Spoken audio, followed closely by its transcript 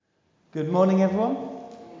Good morning, everyone.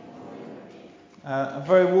 A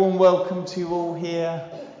very warm welcome to you all here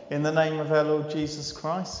in the name of our Lord Jesus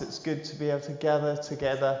Christ. It's good to be able to gather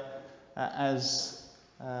together as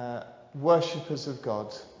worshippers of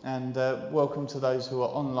God, and welcome to those who are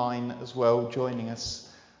online as well, joining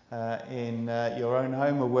us in your own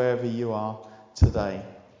home or wherever you are today.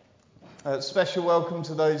 Special welcome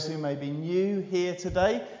to those who may be new here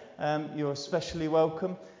today. You're especially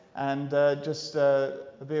welcome. And just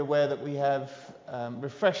be aware that we have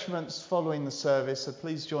refreshments following the service, so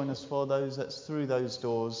please join us for those. That's through those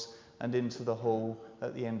doors and into the hall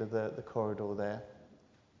at the end of the corridor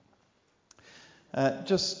there.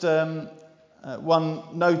 Just one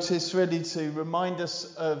notice really to remind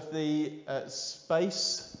us of the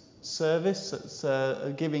space service. It's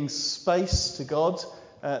giving space to God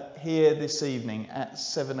here this evening at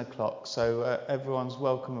 7 o'clock. So everyone's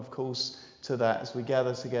welcome, of course, to that as we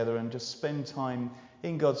gather together and just spend time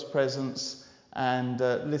in God's presence and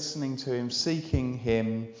listening to Him, seeking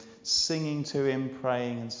Him, singing to Him,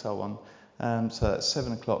 praying and so on. So that's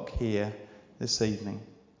 7 o'clock here this evening.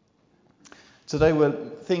 Today we're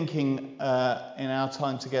thinking in our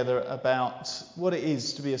time together about what it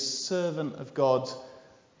is to be a servant of God,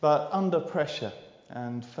 but under pressure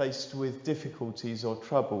and faced with difficulties or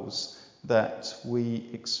troubles that we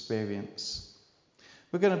experience.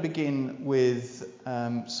 We're going to begin with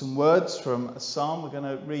some words from a psalm. We're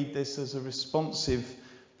going to read this as a responsive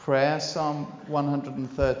prayer, Psalm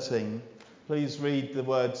 113. Please read the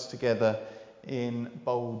words together in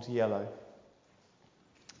bold yellow.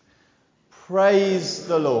 Praise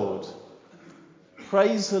the Lord.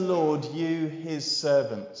 Praise the Lord, you His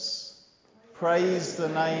servants. Praise the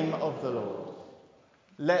name of the Lord.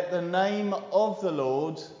 Let the name of the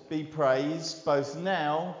Lord be praised both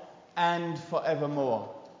now and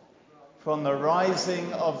forevermore. From the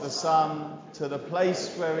rising of the sun to the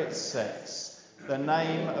place where it sets, the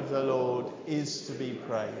name of the Lord is to be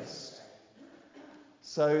praised.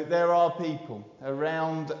 So there are people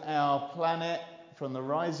around our planet, from the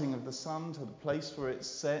rising of the sun to the place where it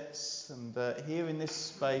sets, and here in this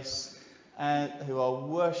space, who are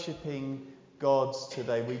worshipping God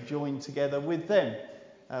today. We join together with them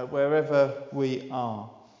wherever we are.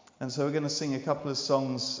 And so we're going to sing a couple of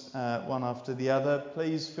songs, one after the other.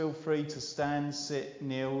 Please feel free to stand, sit,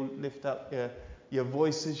 kneel, lift up your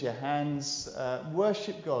voices, your hands.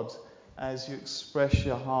 Worship God as you express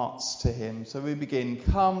your hearts to Him. So we begin.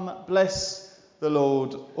 Come, bless the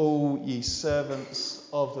Lord, all ye servants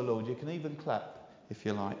of the Lord. You can even clap if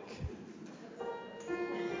you like.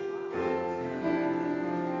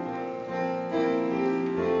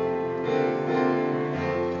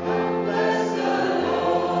 Bless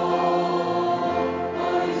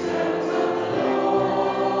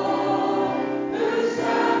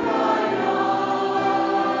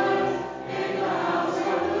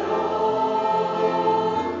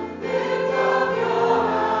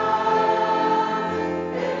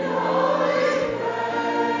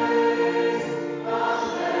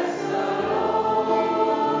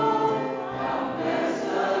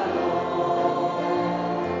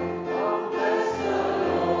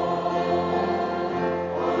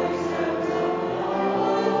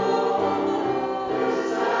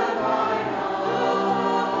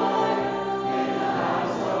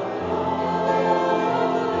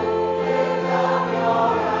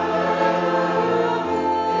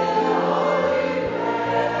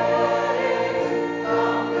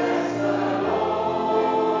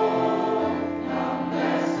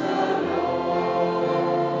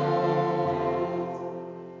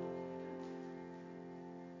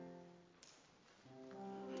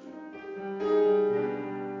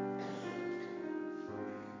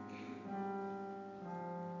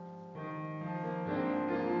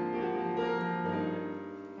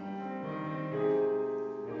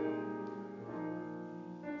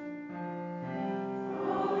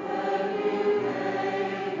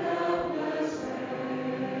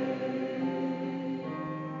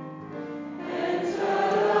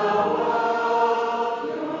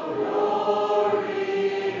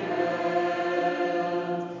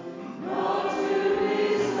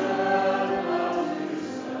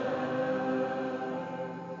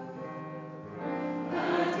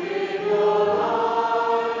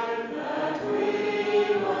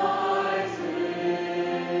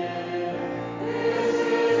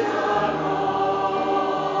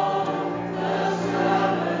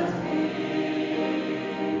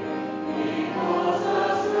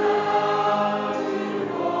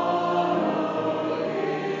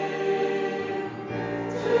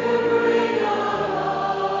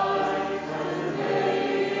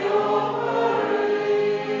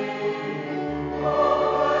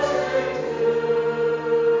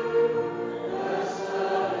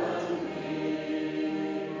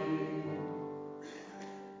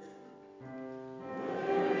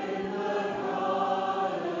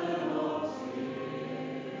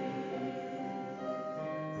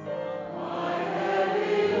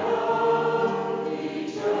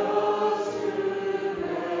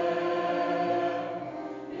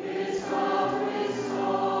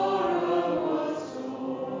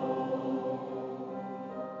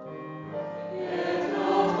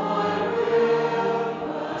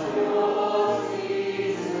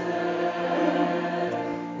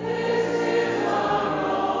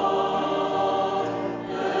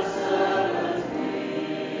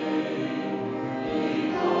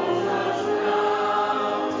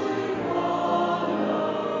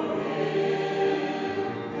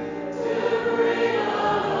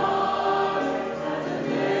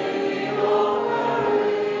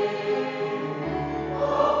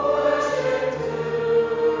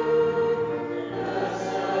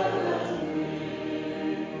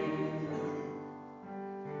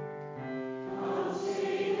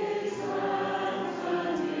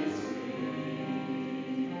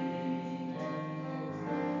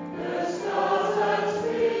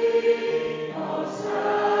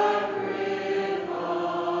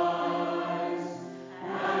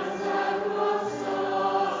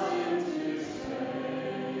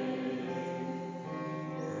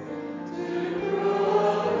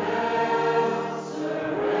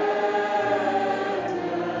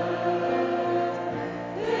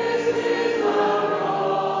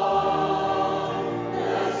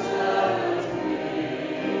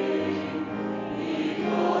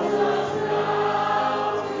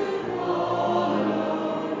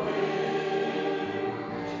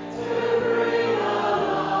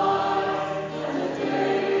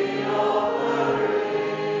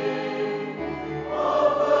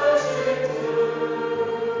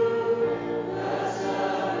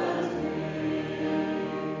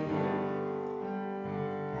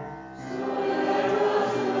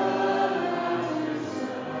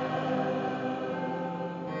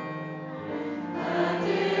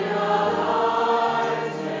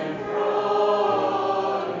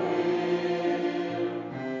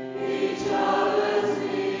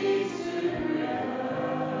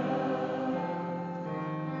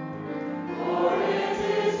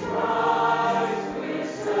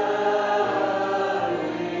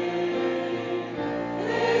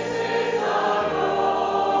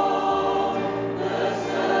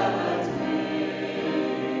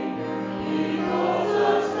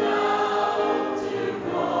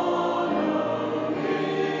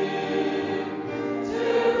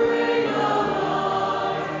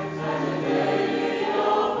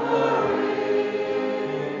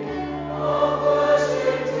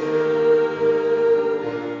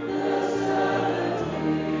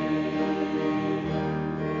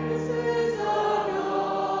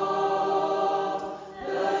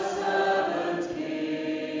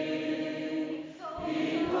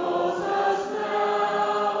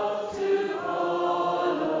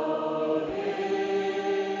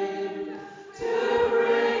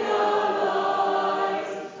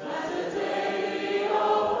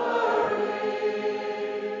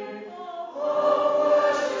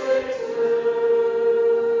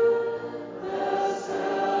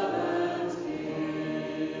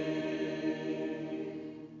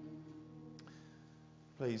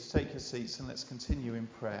please take your seats and let's continue in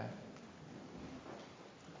prayer.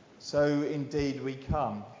 So indeed we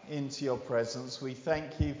come into your presence. We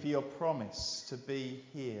thank you for your promise to be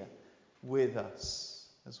here with us.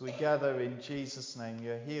 As we gather in Jesus' name,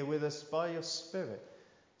 you're here with us by your Spirit.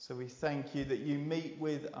 So we thank you that you meet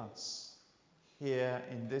with us here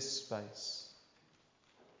in this space.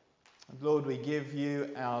 And Lord, we give you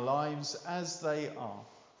our lives as they are.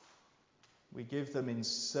 We give them in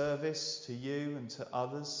service to you and to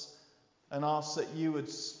others, and ask that you would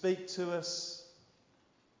speak to us,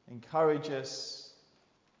 encourage us,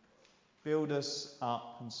 build us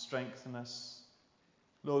up and strengthen us.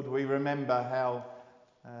 Lord, we remember how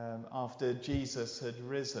after Jesus had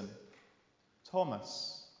risen,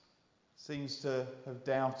 Thomas seems to have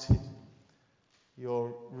doubted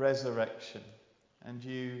your resurrection, and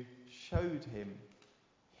you showed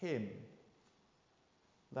him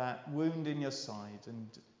that wound in your side and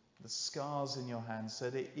the scars in your hands,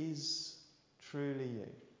 said it is truly you.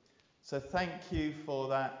 So thank you for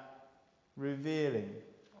that revealing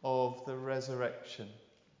of the resurrection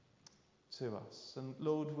to us. And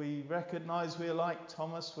Lord, we recognise we're like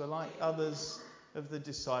Thomas, we're like others of the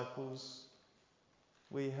disciples.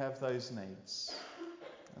 We have those needs.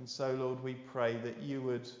 And so, Lord, we pray that you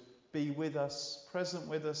would be with us, present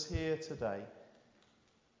with us here today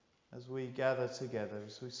as we gather together,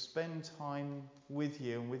 as we spend time with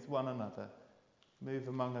you and with one another. Move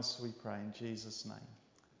among us, we pray, in Jesus' name.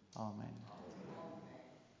 Amen.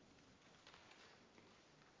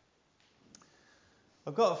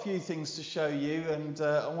 I've got a few things to show you, and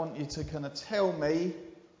I want you to kind of tell me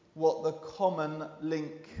what the common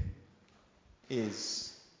link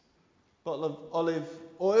is. Bottle of olive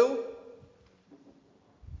oil,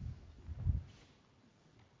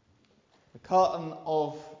 a carton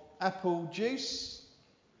of apple juice,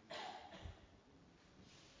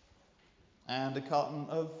 and a carton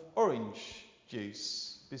of orange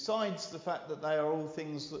juice. Besides the fact that they are all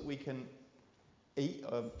things that we can eat,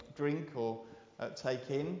 or drink, or take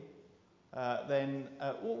in, then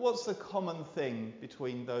what's the common thing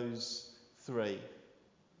between those three?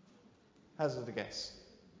 Hazard a guess.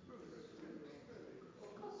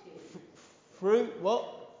 Fruit, what?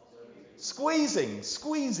 Squeezing.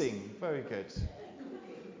 Very good.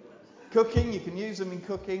 Cooking, you can use them in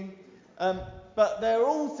cooking. But they're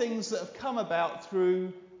all things that have come about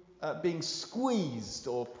through being squeezed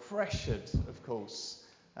or pressured, of course.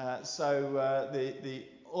 So the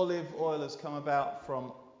olive oil has come about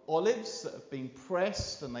from olives that have been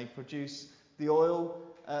pressed and they produce the oil.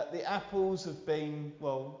 The apples have been,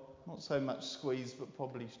 well, not so much squeezed, but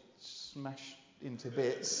probably smashed into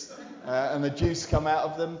bits, and the juice come out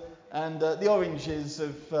of them. And the oranges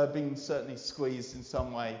have been certainly squeezed in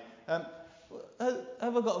some way. Have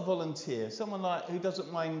I got a volunteer? Someone who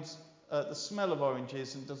doesn't mind the smell of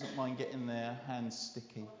oranges and doesn't mind getting their hands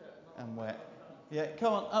sticky and wet? Yeah,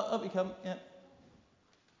 come on, up you come. Yeah.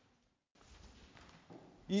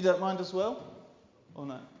 You don't mind as well? Or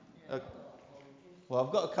no? Well,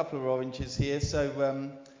 I've got a couple of oranges here,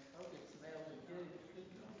 so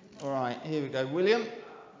all right, here we go. William?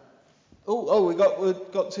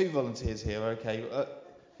 We've got two volunteers here. Okay, if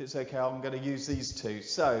it's okay, I'm going to use these two.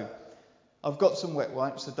 So, I've got some wet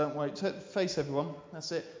wipes, so don't worry. Face everyone.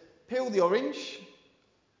 That's it. Peel the orange.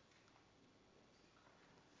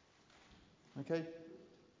 Okay.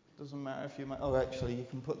 Doesn't matter if you. Actually, you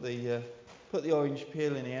can put the orange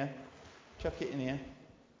peel in here. Chuck it in here.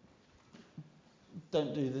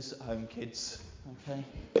 Don't do this at home, kids. Okay.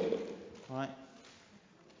 Right.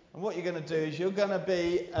 And what you're going to do is you're going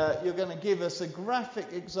to give us a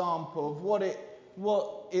graphic example of what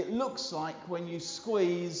it looks like when you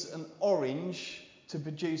squeeze an orange to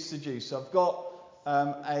produce the juice. So I've got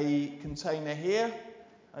a container here.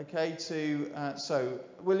 Okay. So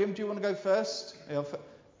William, do you want to go first?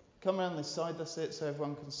 Come around this side. That's it, so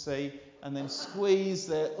everyone can see. And then squeeze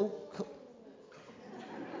there. Oh,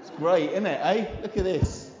 it's great, isn't it? Eh? Look at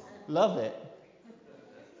this. Love it.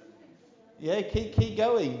 Yeah, keep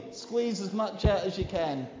going. Squeeze as much out as you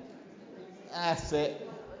can. That's it.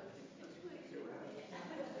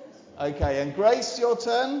 Okay, and Grace, your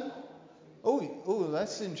turn. Oh,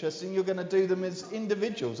 that's interesting. You're going to do them as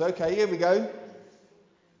individuals. Okay, here we go.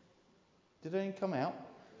 Did anything come out?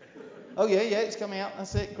 Oh, yeah, it's coming out.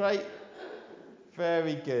 That's it. Great.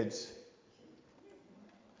 Very good.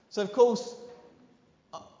 So, of course,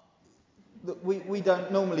 we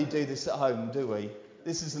don't normally do this at home, do we?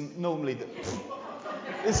 This isn't normally the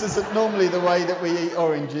way that we eat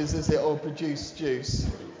oranges, is it, or produce juice?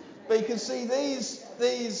 But you can see this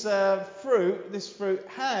fruit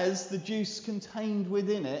has the juice contained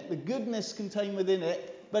within it, the goodness contained within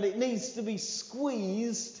it, but it needs to be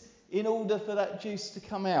squeezed in order for that juice to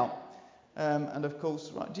come out. And of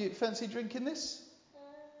course, right, do you fancy drinking this?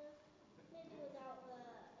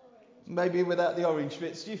 Maybe without the orange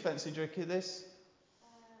bits. Do you fancy drinking this?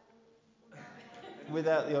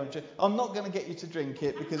 Without the orange. I'm not going to get you to drink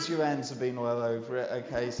it because your hands have been all over it,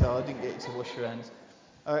 okay, so I didn't get you to wash your hands.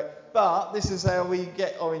 All right, but this is how we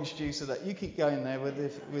get orange juice of that. You keep going there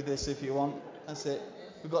with this if you want. That's it.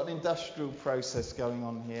 We've got an industrial process going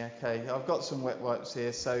on here. Okay, I've got some wet wipes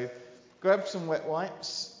here, so grab some wet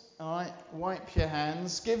wipes. All right, wipe your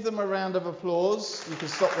hands. Give them a round of applause. You can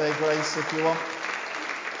stop there, Grace, if you want.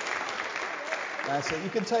 That's it. You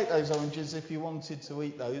can take those oranges if you wanted to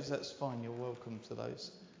eat those. That's fine. You're welcome to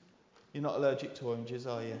those. You're not allergic to oranges,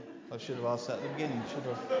 are you? I should have asked that at the beginning, should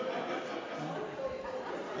I?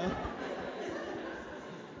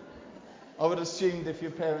 I would have assumed if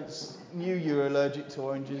your parents knew you were allergic to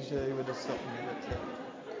oranges, they would have stopped you. But,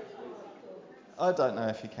 I don't know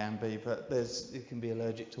if you can be, but you can be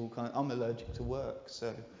allergic to all kinds. I'm allergic to work,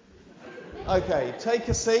 so. Okay, take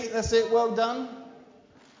a seat. That's it. Well done.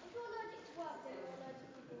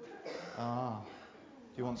 Ah,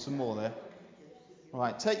 do you want some more there?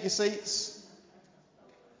 Right, take your seats.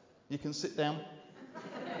 You can sit down.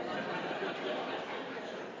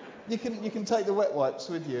 You can take the wet wipes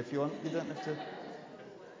with you if you want. You don't have to.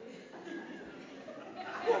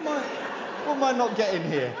 What am I not getting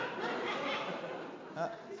here?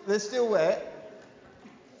 They're still wet.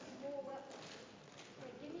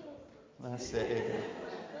 That's it.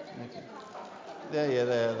 Here you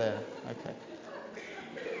go. There. Okay.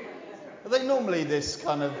 Are they normally this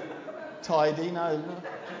kind of tidy? No.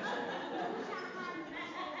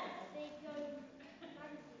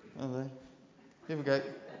 Are they? Here we go.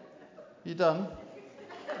 You done?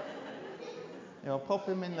 Yeah, I'll pop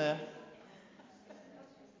him in there.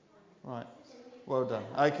 Right. Well done.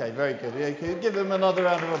 Okay, very good. Yeah, can you give them another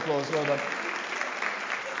round of applause? Well done.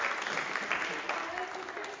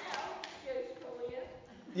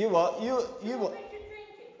 You what? You what?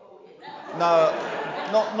 No,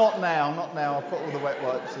 not now. Not now. I'll put all the wet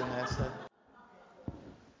wipes in there. So.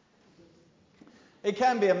 It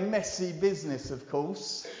can be a messy business, of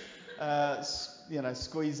course.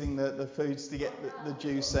 Squeezing the foods to get the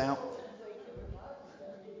juice out.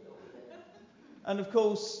 And of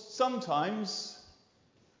course, sometimes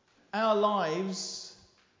our lives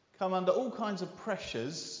come under all kinds of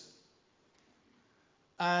pressures,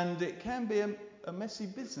 and it can be a messy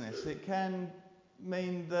business. It can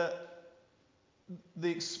mean that the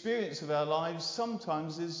experience of our lives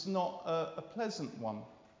sometimes is not a pleasant one.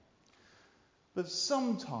 But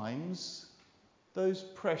sometimes those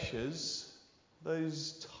pressures,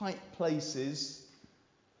 those tight places,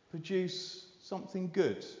 produce something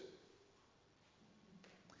good.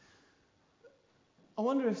 I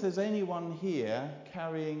wonder if there's anyone here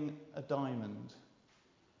carrying a diamond.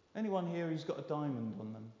 Anyone here who's got a diamond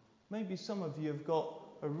on them? Maybe some of you have got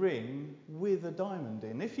a ring with a diamond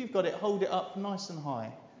in. If you've got it, hold it up nice and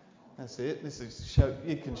high. That's it. This is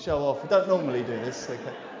you can show off. I don't normally do this.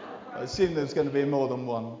 Okay. I assume there's going to be more than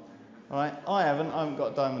one. All right. I haven't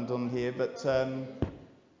got a diamond on here, but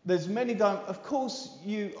there's many diamonds. Of course,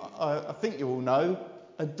 I think you all know,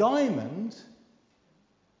 a diamond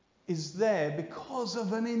is there because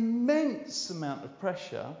of an immense amount of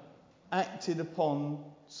pressure acted upon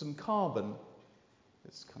some carbon.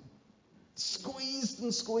 It's kind of squeezed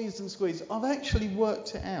and squeezed and squeezed. I've actually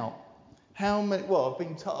worked it out. How many? Well,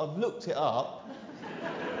 I've looked it up.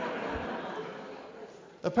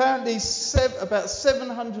 Apparently, about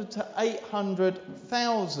 700 to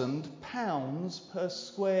 800,000 pounds per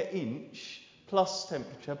square inch, plus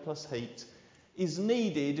temperature, plus heat, is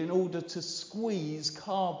needed in order to squeeze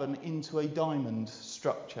carbon into a diamond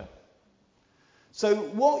structure. So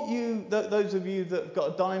those of you that have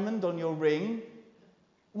got a diamond on your ring,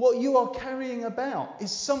 what you are carrying about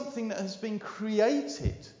is something that has been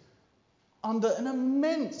created under an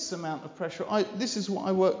immense amount of pressure. This is what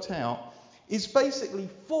I worked out. It's basically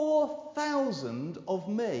 4,000 of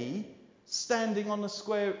me standing on a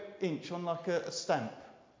square inch on like a stamp.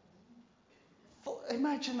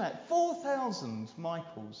 Imagine that, 4,000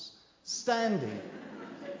 Michaels standing.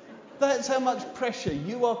 That's how much pressure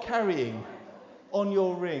you are carrying on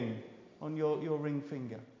your ring, on your ring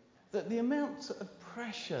finger. The amount of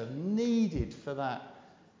pressure needed for that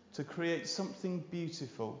to create something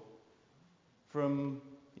beautiful from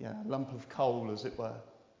a lump of coal, as it were.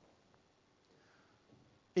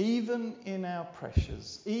 Even in our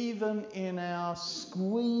pressures, even in our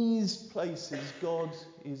squeezed places, God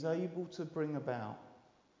is able to bring about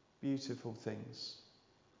beautiful things.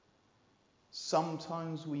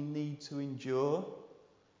 Sometimes we need to endure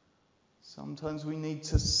Sometimes we need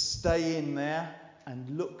to stay in there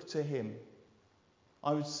and look to him.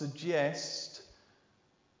 I would suggest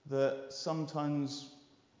that sometimes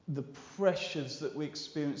the pressures that we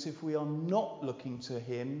experience if we are not looking to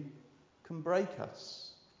him can break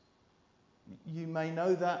us. You may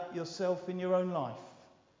know that yourself in your own life.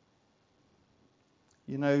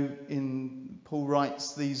 You know, Paul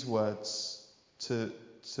writes these words to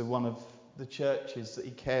one of the churches that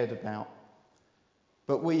he cared about.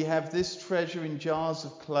 But we have this treasure in jars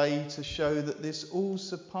of clay to show that this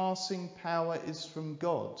all-surpassing power is from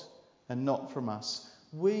God and not from us.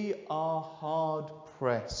 We are hard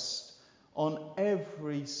pressed on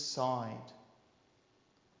every side,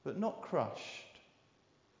 but not crushed.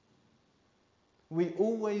 We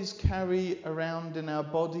always carry around in our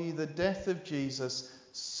body the death of Jesus,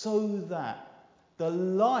 so that the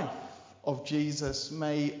life of Jesus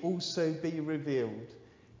may also be revealed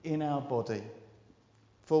in our body.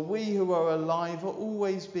 For we who are alive are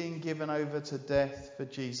always being given over to death for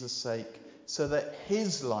Jesus' sake, so that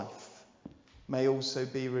his life may also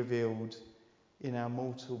be revealed in our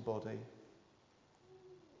mortal body.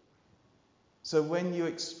 So when you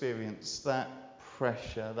experience that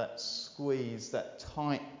pressure, that squeeze, that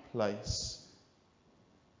tight place,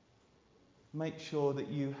 make sure that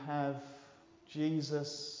you have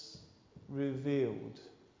Jesus revealed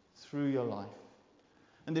through your life.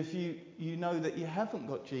 And if you know that you haven't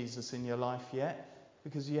got Jesus in your life yet,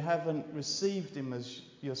 because you haven't received him as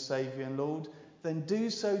your Saviour and Lord, then do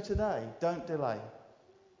so today. Don't delay.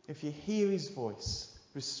 If you hear his voice,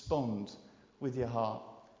 respond with your heart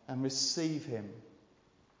and receive him.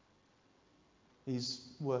 He's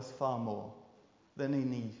worth far more than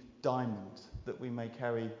any diamond that we may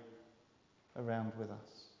carry around with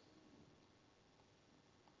us.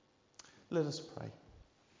 Let us pray.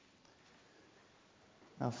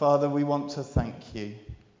 Now, Father, we want to thank you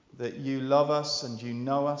that you love us and you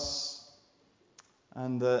know us,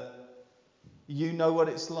 and that you know what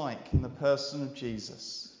it's like in the person of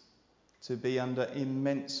Jesus to be under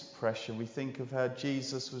immense pressure. We think of how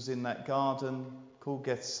Jesus was in that garden called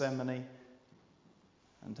Gethsemane,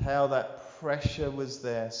 and how that pressure was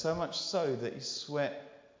there, so much so that he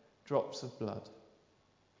sweat drops of blood.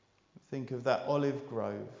 Think of that olive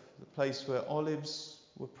grove, the place where olives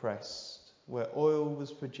were pressed, where oil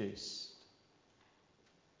was produced.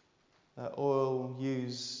 That oil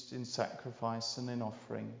used in sacrifice and in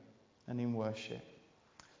offering and in worship.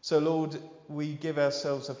 So, Lord, we give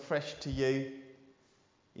ourselves afresh to you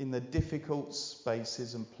in the difficult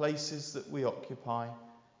spaces and places that we occupy,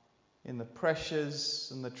 in the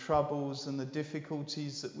pressures and the troubles and the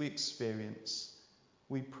difficulties that we experience.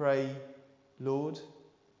 We pray, Lord,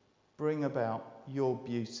 bring about your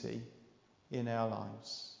beauty in our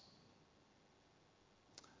lives.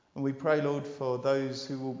 And we pray, Lord, for those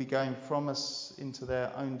who will be going from us into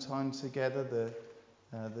their own time together,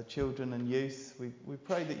 the children and youth. We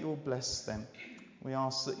pray that you will bless them. We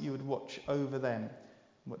ask that you would watch over them,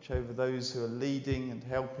 watch over those who are leading and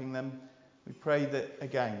helping them. We pray that,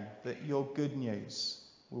 again, that your good news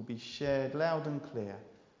will be shared loud and clear,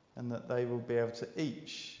 and that they will be able to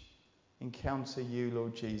each encounter you,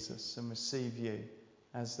 Lord Jesus, and receive you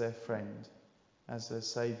as their friend, as their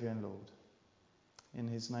Saviour and Lord. In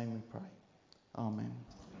his name we pray. Amen.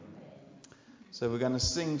 So we're going to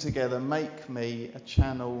sing together, Make Me a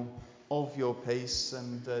Channel of Your Peace.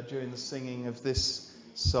 And during the singing of this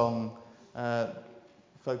song,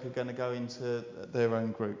 folk are going to go into their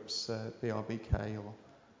own groups, BRBK or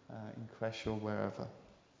in creche or wherever.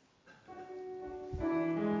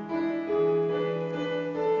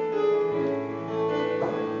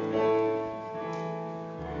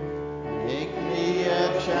 Make me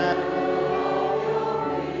a channel.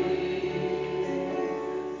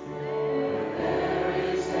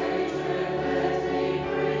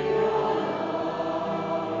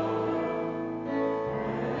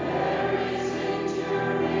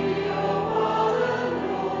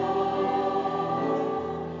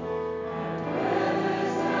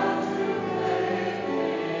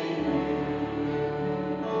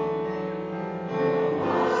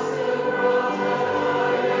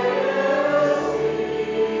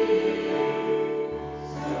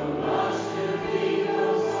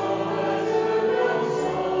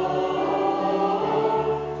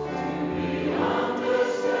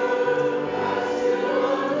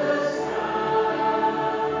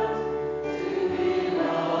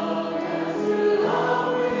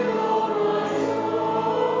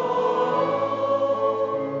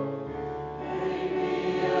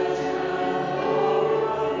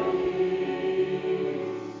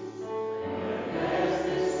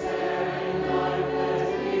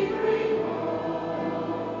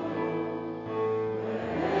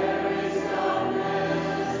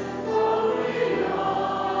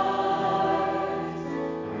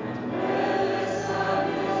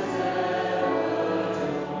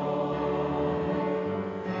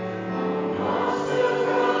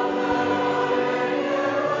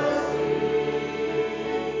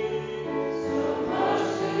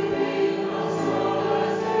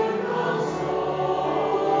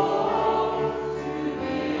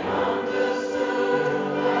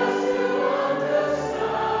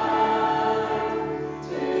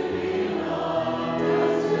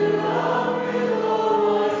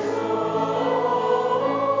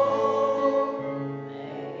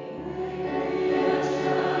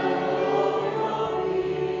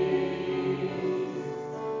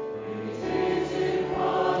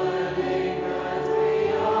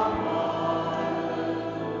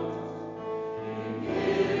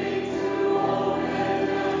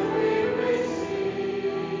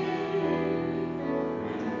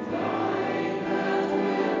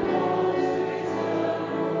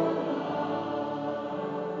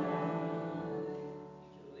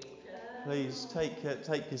 Please take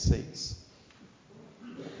your seats.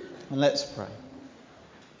 And let's pray.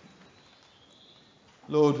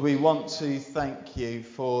 Lord, we want to thank you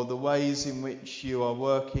for the ways in which you are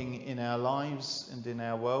working in our lives and in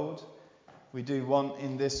our world. We do want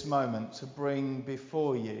in this moment to bring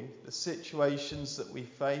before you the situations that we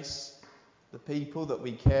face, the people that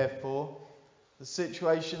we care for, the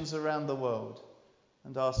situations around the world,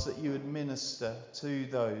 and ask that you would minister to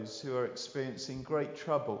those who are experiencing great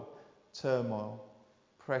trouble, turmoil,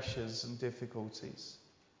 pressures and difficulties.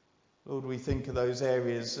 Lord, we think of those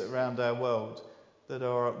areas around our world that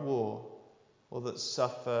are at war or that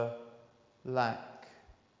suffer lack.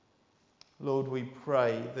 Lord, we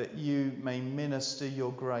pray that you may minister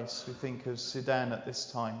your grace. We think of Sudan at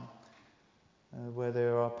this time, where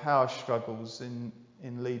there are power struggles in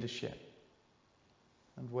leadership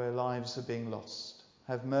and where lives are being lost.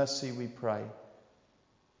 Have mercy, we pray,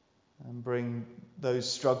 and bring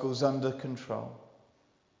those struggles under control.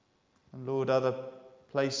 And Lord, other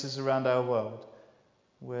places around our world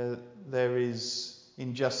where there is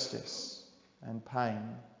injustice and pain,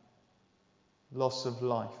 loss of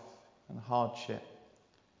life and hardship,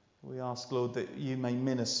 we ask, Lord, that you may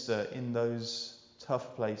minister in those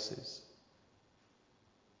tough places.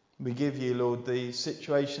 We give you, Lord, the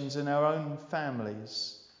situations in our own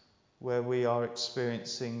families where we are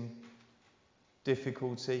experiencing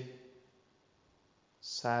difficulty,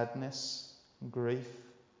 sadness, grief,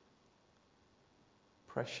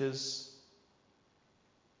 pressures,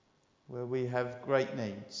 where we have great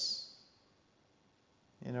needs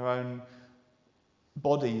in our own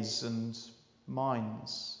bodies and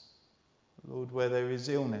minds. Lord, where there is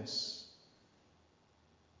illness,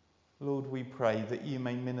 Lord, we pray that you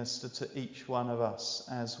may minister to each one of us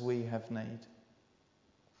as we have need.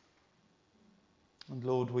 And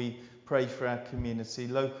Lord, we pray for our community,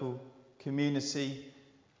 local community,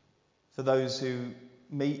 for those who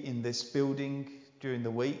meet in this building during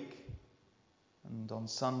the week and on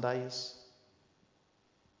Sundays.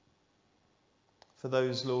 For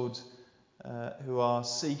those, Lord, who are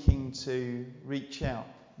seeking to reach out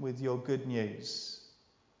with your good news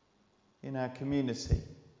in our community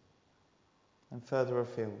and further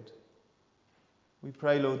afield. We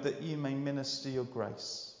pray, Lord, that you may minister your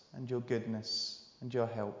grace and your goodness and your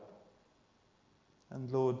help. And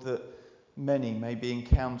Lord, that many may be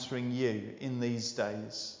encountering you in these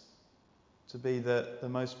days to be the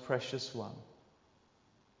most precious one.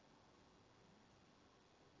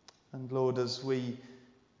 And Lord, as we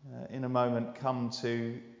in a moment come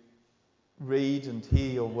to read and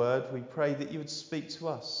hear your word, we pray that you would speak to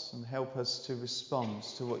us and help us to respond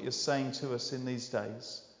to what you're saying to us in these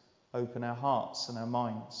days. Open our hearts and our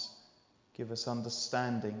minds. Give us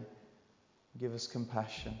understanding. Give us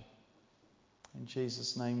compassion. In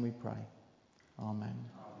Jesus' name we pray. Amen.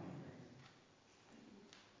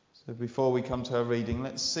 So before we come to our reading,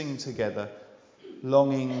 let's sing together,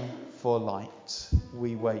 Longing for Light,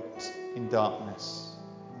 We Wait in Darkness.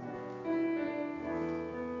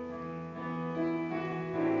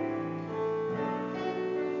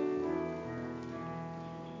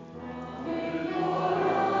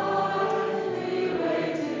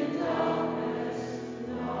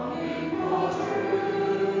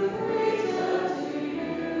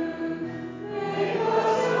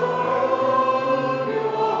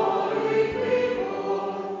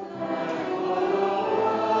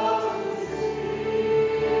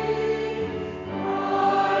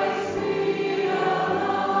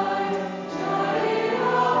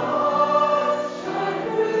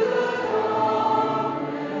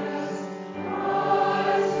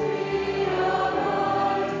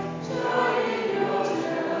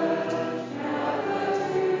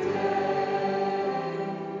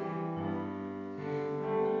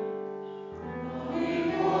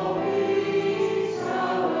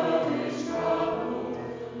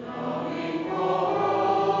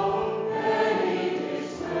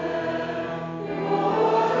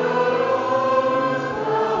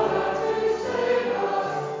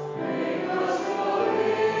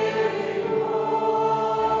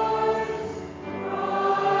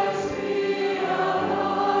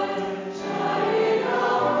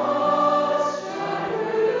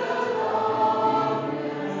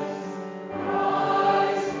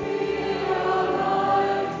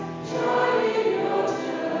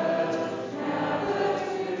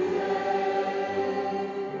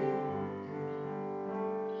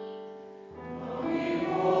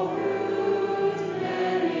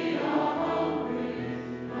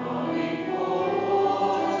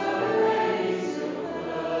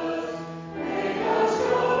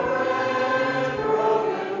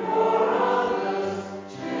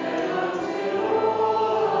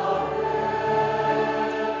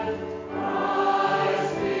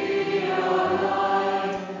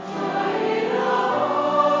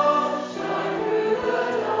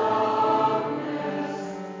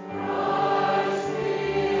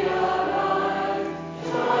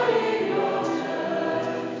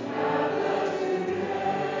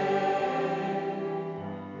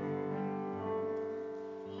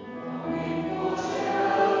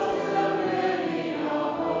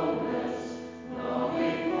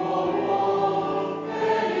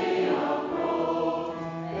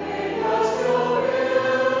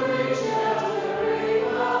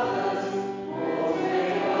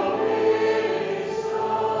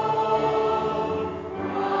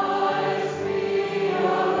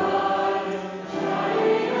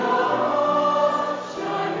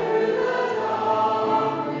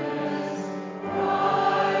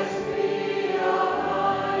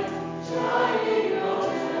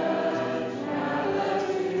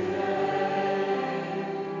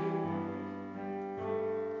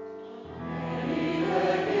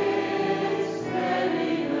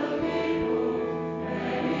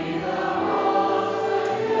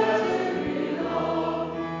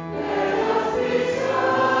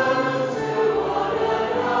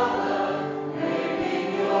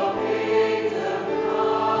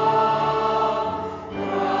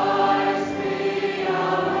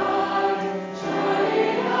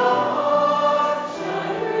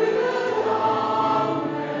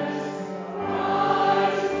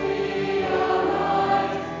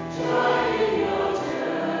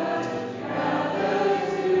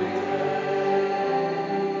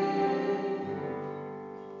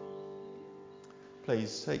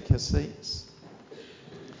 please take your seats.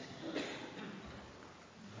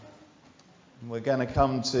 We're going to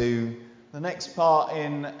come to the next part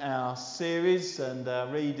in our series and our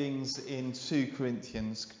readings in 2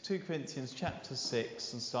 Corinthians. 2 Corinthians chapter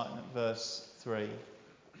 6 and starting at verse 3.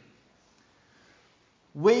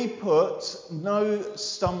 We put no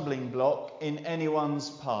stumbling block in anyone's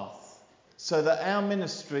path, so that our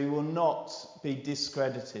ministry will not be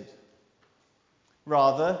discredited.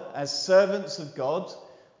 Rather, as servants of God,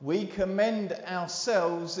 we commend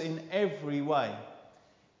ourselves in every way,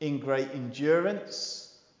 in great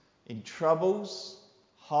endurance, in troubles,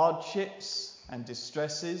 hardships and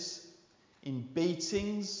distresses, in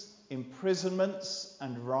beatings, imprisonments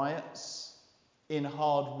and riots, in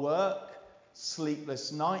hard work,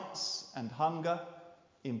 sleepless nights and hunger,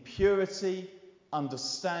 in purity,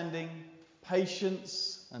 understanding,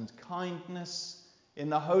 patience and kindness, in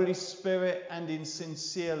the Holy Spirit and in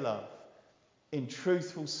sincere love, in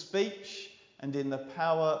truthful speech and in the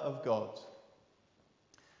power of God,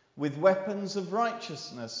 with weapons of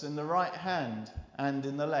righteousness in the right hand and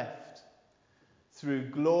in the left, through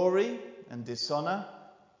glory and dishonour,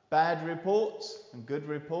 bad report and good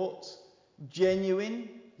report, genuine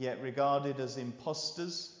yet regarded as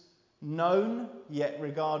impostors, known yet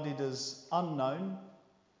regarded as unknown,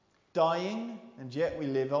 dying and yet we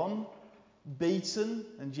live on, beaten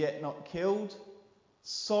and yet not killed,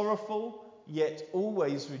 sorrowful yet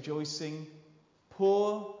always rejoicing,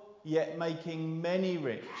 poor yet making many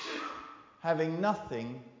rich, having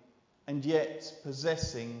nothing and yet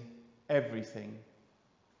possessing everything.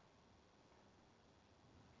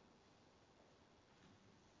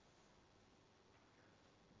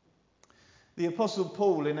 The Apostle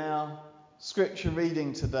Paul in our scripture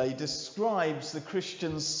reading today describes the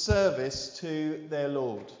Christian's service to their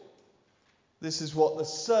Lord. This is what the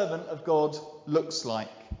servant of God looks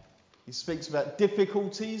like. He speaks about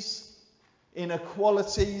difficulties,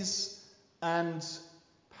 inequalities, and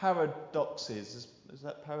paradoxes. Is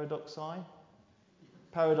that paradoxi?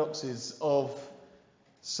 Paradoxes of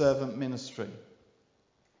servant ministry.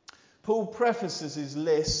 Paul prefaces his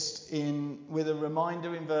list with a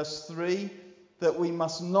reminder in verse 3 that we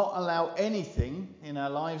must not allow anything in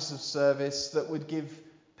our lives of service that would give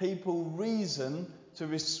people reason to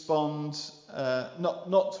respond,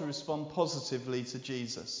 not to respond positively to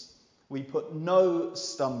Jesus. We put no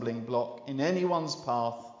stumbling block in anyone's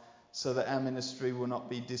path so that our ministry will not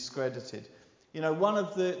be discredited. You know, one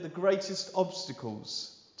of the greatest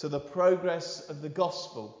obstacles to the progress of the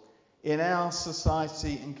gospel in our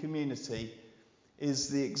society and community is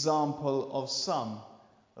the example of some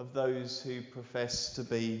of those who profess to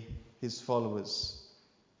be his followers.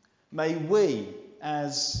 May we,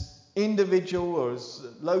 as individual or as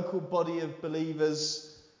a local body of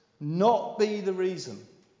believers, not be the reason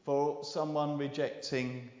for someone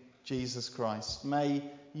rejecting Jesus Christ. May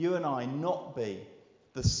you and I not be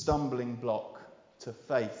the stumbling block to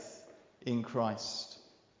faith in Christ.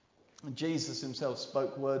 And Jesus himself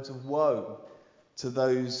spoke words of woe to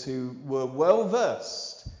those who were well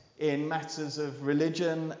versed in matters of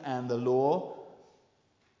religion and the law,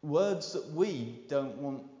 words that we don't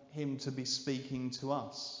want him to be speaking to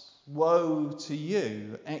us. Woe to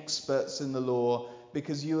you, experts in the law,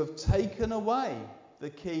 because you have taken away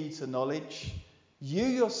the key to knowledge. You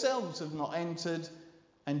yourselves have not entered,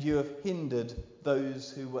 and you have hindered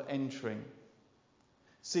those who were entering.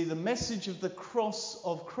 See, the message of the cross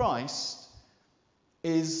of Christ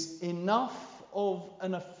is enough of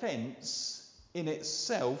an offence in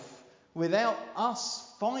itself without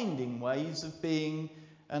us finding ways of being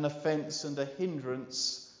an offence and a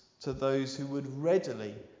hindrance to those who would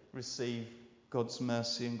readily receive God's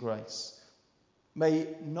mercy and grace. May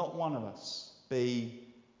not one of us be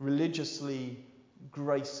religiously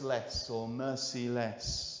graceless or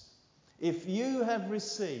merciless. If you have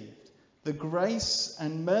received the grace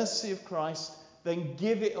and mercy of Christ, then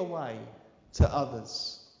give it away to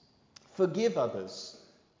others. Forgive others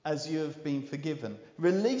as you have been forgiven.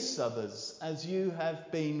 Release others as you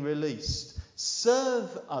have been released. Serve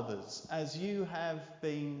others as you have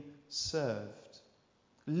been served.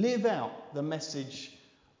 Live out the message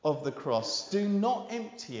of the cross. Do not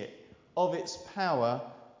empty it of its power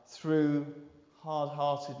through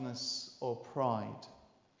hard-heartedness or pride.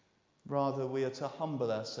 Rather, we are to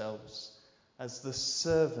humble ourselves as the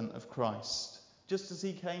servant of Christ, just as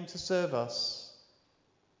he came to serve us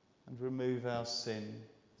and remove our sin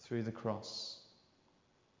through the cross.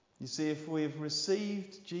 You see, if we have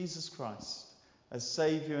received Jesus Christ as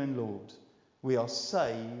Saviour and Lord, we are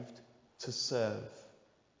saved to serve.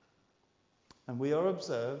 And we are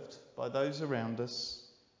observed by those around us.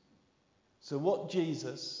 So what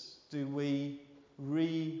Jesus do we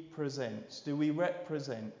represent? Do we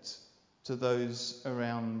represent to those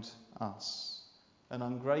around us an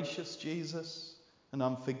ungracious Jesus, an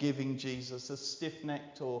unforgiving Jesus, a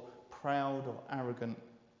stiff-necked or proud or arrogant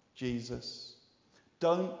Jesus?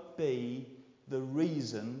 Don't be the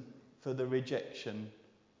reason for the rejection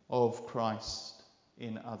of Christ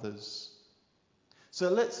in others. So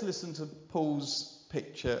let's listen to Paul's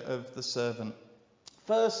picture of the servant.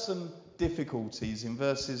 First, some difficulties in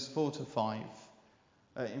verses 4 to 5.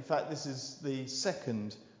 In fact, this is the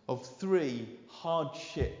second of 3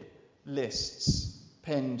 hardship lists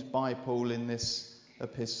penned by Paul in this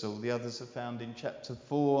epistle. The others are found in chapter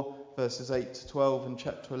 4, verses 8 to 12, and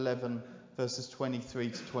chapter 11, verses 23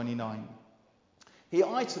 to 29. He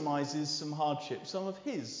itemises some hardships, some of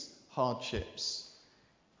his hardships,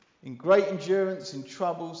 in great endurance, in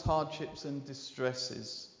troubles, hardships and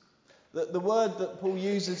distresses. The word that Paul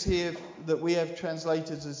uses here that we have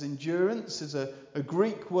translated as endurance is a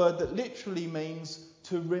Greek word that literally means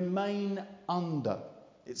to remain under.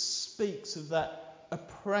 It speaks of that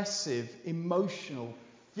oppressive, emotional,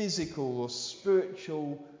 physical or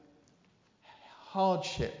spiritual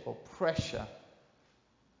hardship or pressure.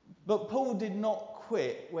 But Paul did not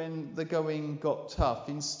quit when the going got tough.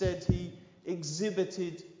 Instead, he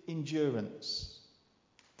exhibited endurance.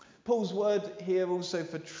 Paul's word here also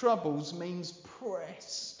for troubles means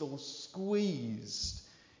pressed or squeezed.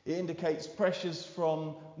 It indicates pressures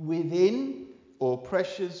from within or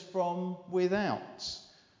pressures from without.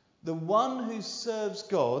 The one who serves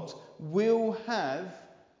God will have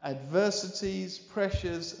adversities,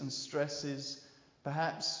 pressures and stresses,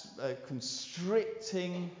 perhaps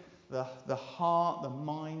constricting the heart, the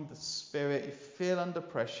mind, the spirit. You feel under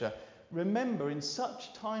pressure. Remember, in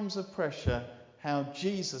such times of pressure, how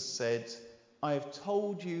Jesus said, I have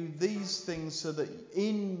told you these things so that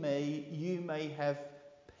in me you may have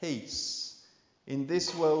peace. In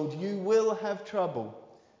this world you will have trouble,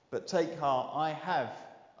 but take heart, I have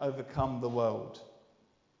overcome the world.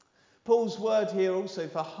 Paul's word here also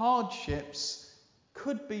for hardships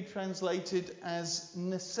could be translated as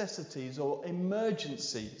necessities or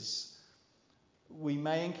emergencies. We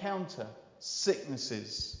may encounter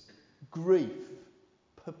sicknesses, grief,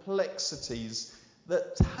 perplexities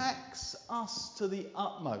that tax us to the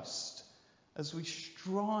utmost as we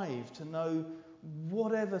strive to know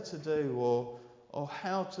whatever to do or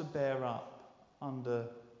how to bear up under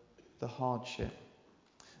the hardship.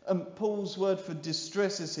 Paul's word for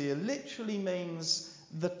distresses here literally means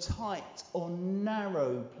the tight or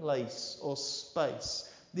narrow place or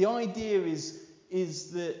space. The idea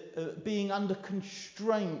is that being under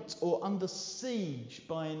constraint or under siege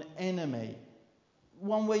by an enemy.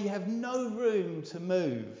 One where you have no room to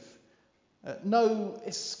move, no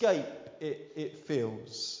escape, it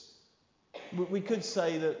feels. We could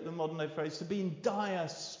say that the modern day phrase, to be in dire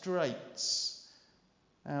straits.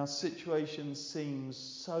 Our situation seems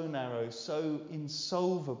so narrow, so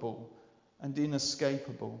insolvable and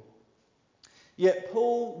inescapable. Yet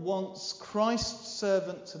Paul wants Christ's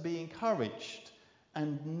servant to be encouraged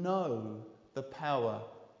and know the power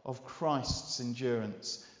of Christ's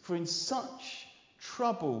endurance. For in such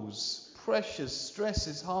troubles, pressures,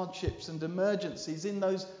 stresses, hardships and emergencies, in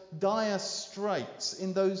those dire straits,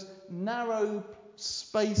 in those narrow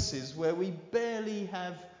spaces where we barely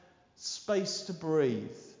have space to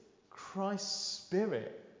breathe, Christ's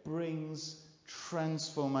Spirit brings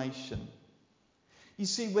transformation. You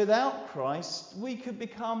see, without Christ, we could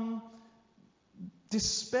become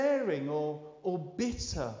despairing or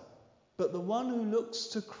bitter. But the one who looks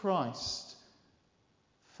to Christ,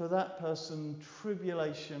 for that person,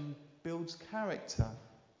 tribulation builds character.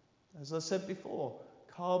 As I said before,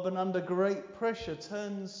 carbon under great pressure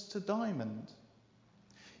turns to diamond.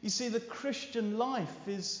 You see, the Christian life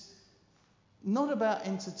is not about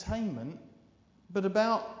entertainment, but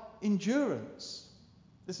about endurance.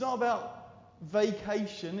 It's not about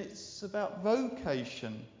vacation, it's about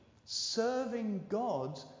vocation. Serving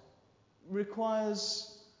God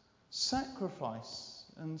requires sacrifice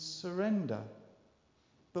and surrender.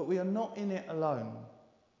 But we are not in it alone.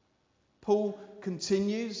 Paul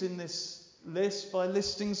continues in this list by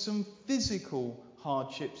listing some physical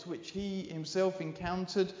hardships which he himself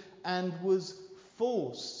encountered and was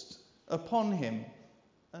forced upon him,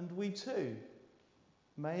 and we too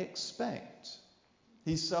may expect.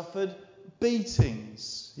 He suffered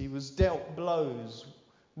beatings, he was dealt blows,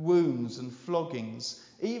 wounds and floggings.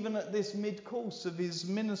 Even at this mid-course of his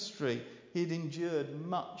ministry, he had endured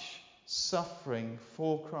much suffering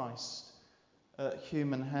for Christ at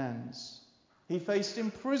human hands. He faced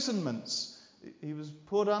imprisonments he was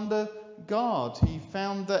put under guard. He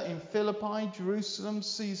found that in Philippi, Jerusalem,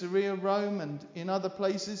 Caesarea, Rome, and in other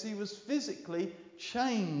places, he was physically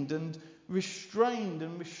chained and restrained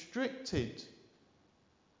and restricted.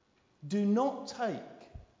 Do not take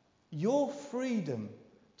your freedom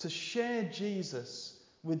to share Jesus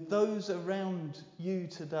with those around you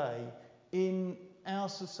today in our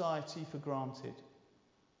society for granted.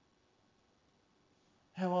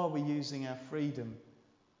 How are we using our freedom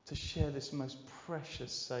to share this most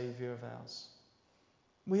precious Saviour of ours?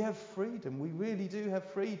 We have freedom. We really do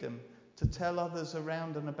have freedom to tell others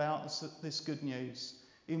around and about us this good news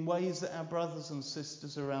in ways that our brothers and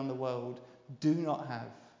sisters around the world do not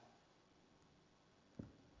have.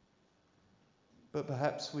 But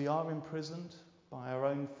perhaps we are imprisoned by our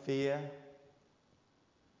own fear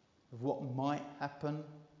of what might happen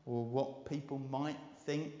or what people might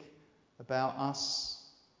think about us.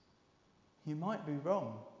 You might be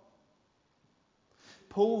wrong.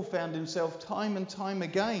 Paul found himself time and time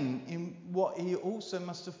again in what he also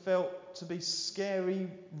must have felt to be scary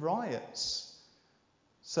riots,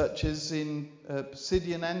 such as in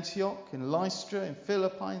Pisidian Antioch, in Lystra, in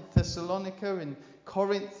Philippi, in Thessalonica, in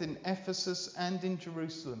Corinth, in Ephesus, and in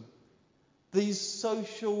Jerusalem. These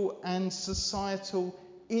social and societal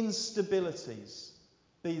instabilities,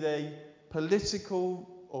 be they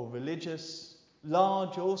political or religious,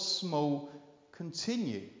 large or small,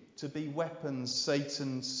 continue to be weapons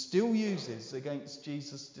Satan still uses against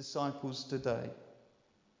Jesus' disciples today.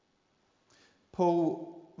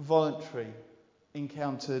 Paul voluntarily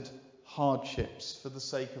encountered hardships for the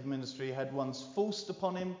sake of ministry. He had ones forced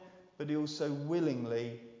upon him, but he also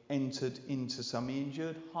willingly entered into some. He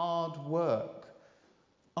endured hard work.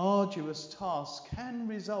 Arduous tasks can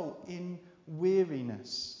result in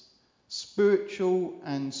weariness. Spiritual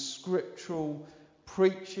and scriptural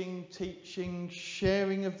preaching, teaching,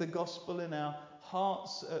 sharing of the gospel in our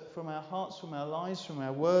hearts, from our lives, from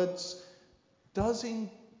our words, does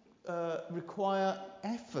require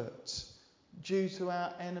effort due to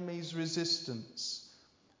our enemy's resistance.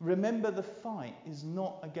 Remember, the fight is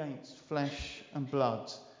not against flesh and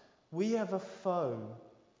blood. We have a foe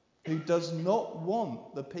who does not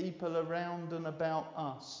want the people around and about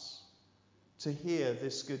us to hear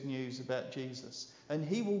this good news about Jesus. And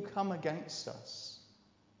he will come against us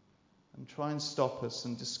and try and stop us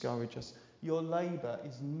and discourage us. Your labour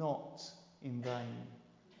is not in vain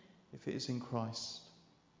if it is in Christ.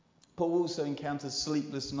 Paul also encounters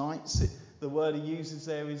sleepless nights. The word he uses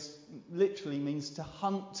there literally means to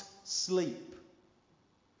hunt sleep.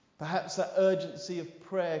 Perhaps that urgency of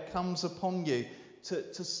prayer comes upon you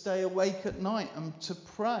to stay awake at night and to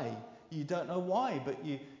pray. You don't know why, but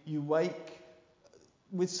you wake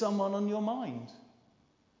with someone on your mind.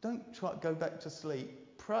 Don't go back to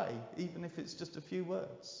sleep. Pray, even if it's just a few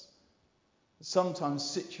words. Sometimes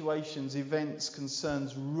situations, events,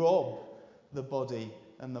 concerns rob the body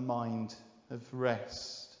and the mind of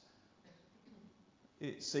rest.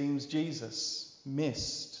 It seems Jesus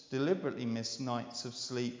deliberately missed nights of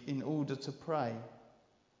sleep in order to pray.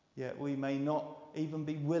 Yet we may not even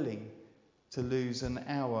be willing to lose an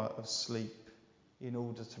hour of sleep in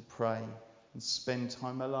order to pray and spend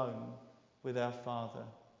time alone with our Father.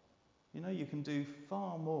 You know, you can do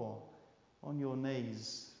far more on your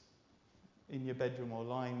knees in your bedroom or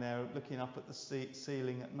lying there looking up at the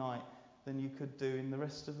ceiling at night than you could do in the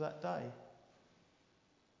rest of that day.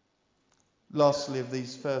 Lastly, of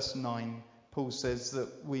these first 9, Paul says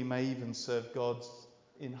that we may even serve God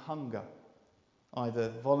in hunger,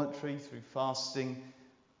 either voluntary through fasting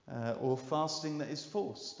or fasting that is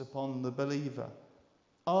forced upon the believer.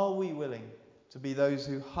 Are we willing to be those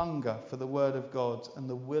who hunger for the word of God and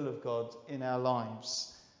the will of God in our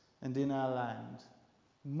lives and in our land,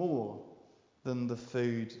 more than the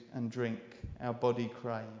food and drink our body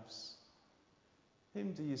craves?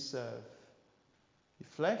 Whom do you serve? Your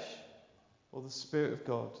flesh or the Spirit of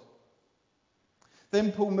God?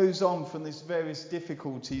 Then Paul moves on from these various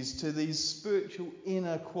difficulties to these spiritual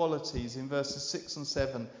inner qualities in verses 6 and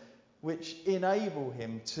 7, which enable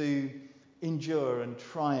him to endure and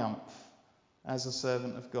triumph as a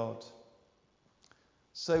servant of God.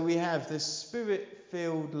 So we have this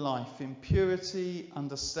spirit-filled life in purity,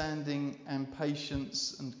 understanding and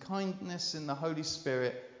patience and kindness in the Holy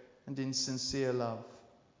Spirit and in sincere love.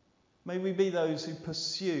 May we be those who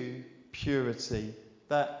pursue purity,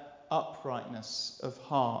 that uprightness of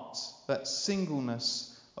heart, that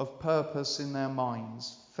singleness of purpose in their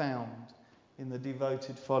minds found in the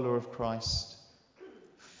devoted follower of Christ.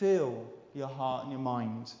 Fill your heart and your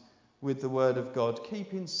mind with the word of God.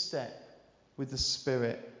 Keep in step with the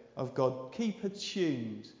Spirit of God. Keep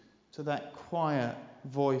attuned to that quiet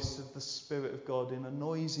voice of the Spirit of God in a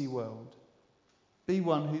noisy world. Be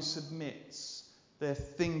one who submits their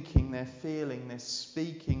thinking, their feeling, their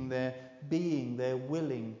speaking, their being, their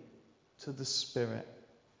willing to the Spirit.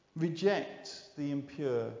 Reject the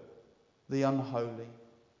impure, the unholy,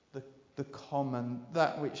 the common,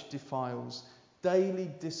 that which defiles.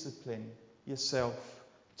 Daily discipline yourself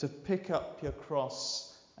to pick up your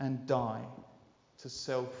cross and die to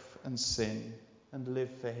self and sin and live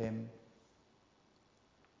for him.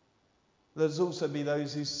 There's also be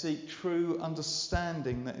those who seek true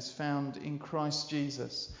understanding that is found in Christ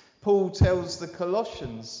Jesus. Paul tells the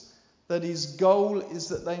Colossians that his goal is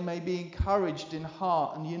that they may be encouraged in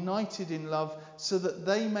heart and united in love, so that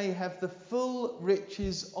they may have the full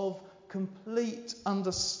riches of complete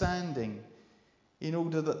understanding, in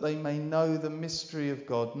order that they may know the mystery of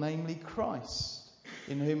God, namely Christ,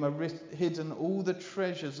 in whom are hidden all the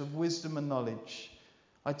treasures of wisdom and knowledge.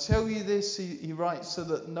 I tell you this, he writes, so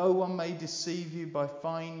that no one may deceive you by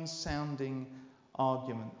fine-sounding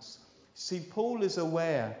arguments. See, Paul is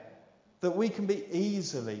aware that we can be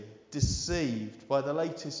easily deceived by the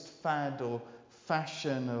latest fad or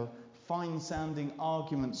fashion or fine-sounding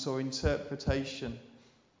arguments or interpretation.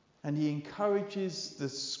 And he encourages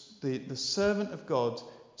the servant of God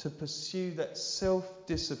to pursue that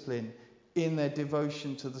self-discipline in their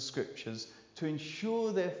devotion to the Scriptures, to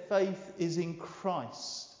ensure their faith is in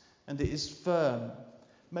Christ and it is firm.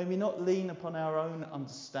 May we not lean upon our own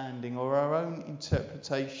understanding or our own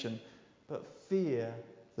interpretation, but fear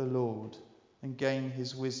the Lord and gain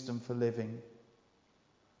his wisdom for living.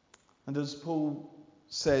 And as Paul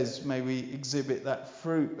says, may we exhibit that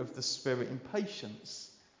fruit of the Spirit in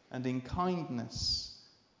patience and in kindness.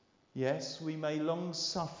 Yes, we may long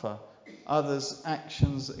suffer others'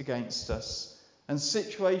 actions against us and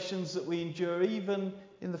situations that we endure even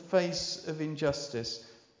in the face of injustice.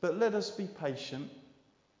 But let us be patient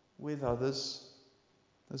with others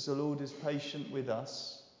as the Lord is patient with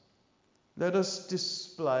us. Let us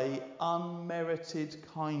display unmerited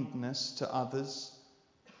kindness to others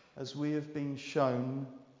as we have been shown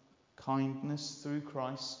kindness through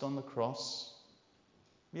Christ on the cross.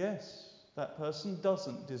 Yes, that person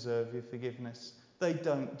doesn't deserve your forgiveness. They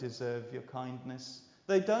don't deserve your kindness.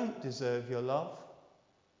 They don't deserve your love.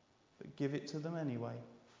 But give it to them anyway.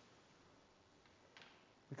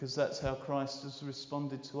 Because that's how Christ has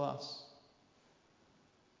responded to us.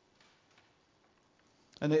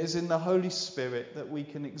 And it is in the Holy Spirit that we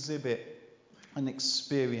can exhibit and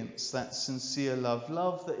experience that sincere love.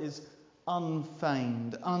 Love that is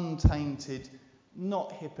unfeigned, untainted,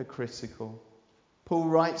 not hypocritical. Paul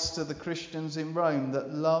writes to the Christians in Rome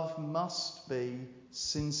that love must be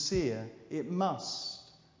sincere. It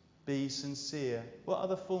must be sincere. What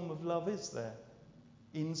other form of love is there?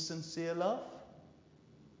 Insincere love?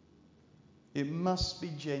 It must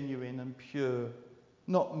be genuine and pure,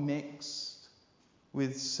 not mixed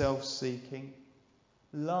with self-seeking.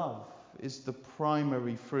 Love is the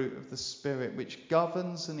primary fruit of the Spirit, which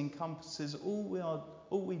governs and encompasses all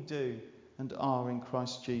we do and are in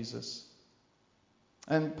Christ Jesus.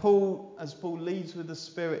 And Paul, as Paul leads with the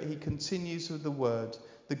Spirit, he continues with the word.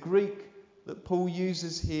 The Greek that Paul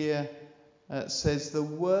uses here says the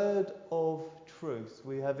word of truth.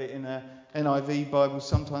 We have it in a NIV Bible,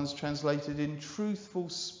 sometimes translated in truthful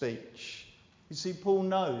speech. You see, Paul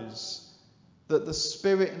knows that the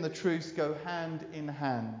Spirit and the truth go hand in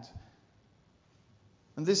hand.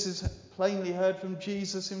 And this is plainly heard from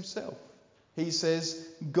Jesus himself. He says,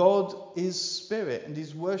 God is Spirit, and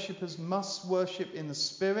his worshippers must worship in the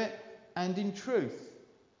Spirit and in truth.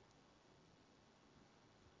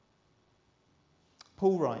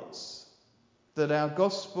 Paul writes that our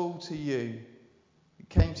gospel to you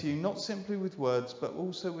came to you not simply with words, but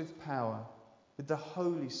also with power, with the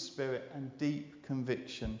Holy Spirit and deep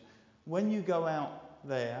conviction. When you go out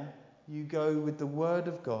there, you go with the word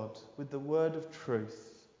of God, with the word of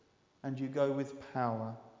truth, and you go with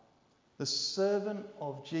power. The servant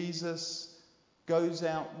of Jesus goes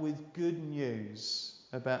out with good news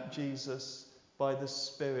about Jesus by the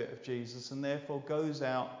Spirit of Jesus, and therefore goes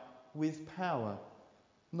out with power,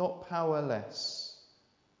 not powerless.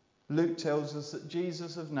 Luke tells us that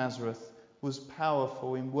Jesus of Nazareth was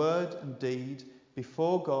powerful in word and deed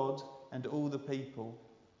before God and all the people.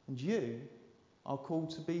 And you are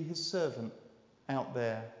called to be his servant out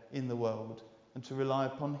there in the world and to rely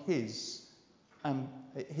upon his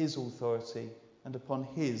authority and upon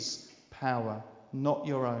his power, not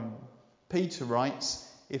your own. Peter writes,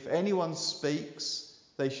 if anyone speaks,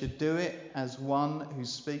 they should do it as one who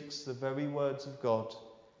speaks the very words of God.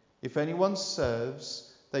 If anyone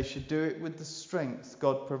serves, they should do it with the strength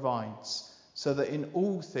God provides, so that in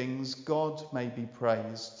all things God may be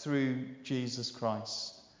praised through Jesus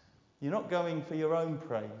Christ. You're not going for your own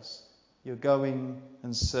praise. You're going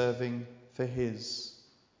and serving for his.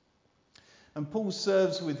 And Paul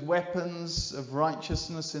serves with weapons of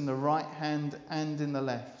righteousness in the right hand and in the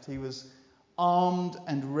left. He was armed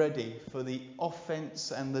and ready for the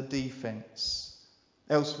offence and the defence.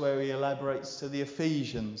 Elsewhere he elaborates to the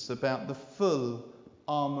Ephesians about the full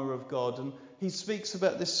armour of God, and he speaks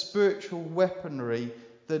about this spiritual weaponry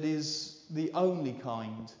that is the only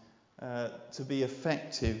kind to be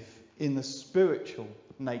effective in the spiritual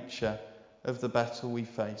nature of the battle we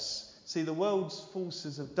face. See, the world's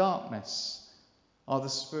forces of darkness are the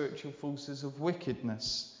spiritual forces of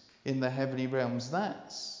wickedness in the heavenly realms.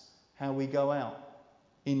 That's how we go out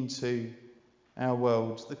into our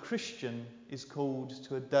world. The Christian is called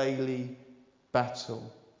to a daily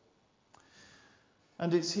battle.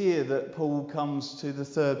 And it's here that Paul comes to the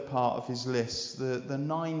third part of his list, the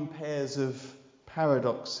 9 pairs of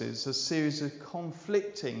paradoxes, a series of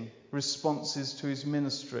conflicting responses to his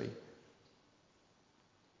ministry.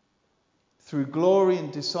 Through glory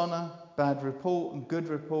and dishonour, bad report and good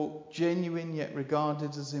report, genuine yet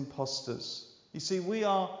regarded as impostors. You see, we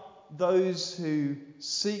are those who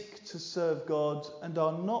seek to serve God and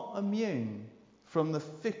are not immune from the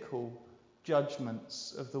fickle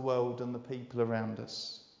judgments of the world and the people around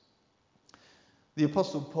us. The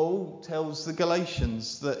Apostle Paul tells the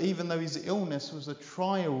Galatians that even though his illness was a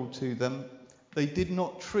trial to them, they did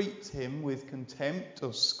not treat him with contempt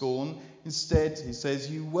or scorn. Instead, he says,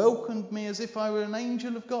 you welcomed me as if I were an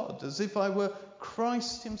angel of God, as if I were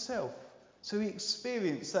Christ himself. So he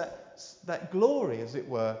experienced that glory, as it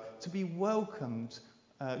were, to be welcomed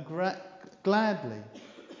gladly.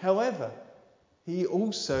 However, he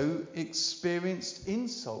also experienced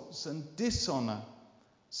insults and dishonour.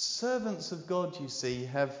 Servants of God, you see,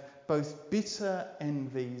 have both bitter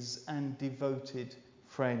envies and devoted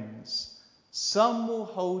friends. Some will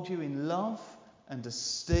hold you in love and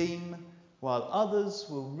esteem, while others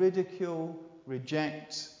will ridicule,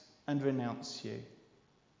 reject, and renounce you.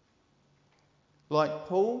 Like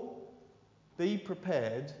Paul, be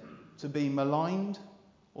prepared to be maligned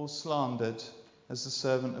or slandered as the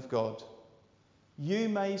servant of God. You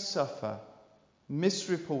may suffer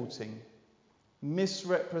misreporting,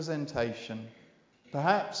 misrepresentation,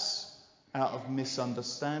 perhaps out of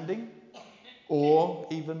misunderstanding or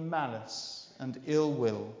even malice and ill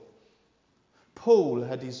will. Paul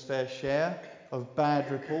had his fair share of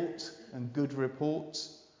bad report and good report.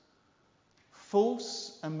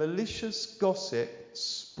 False and malicious gossip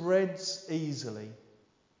spreads easily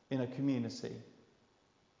in a community,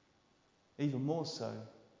 even more so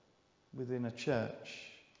within a church,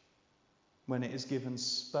 when it is given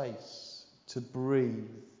space to breathe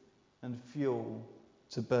and fuel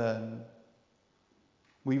to burn.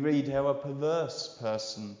 We read how a perverse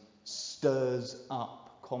person stirs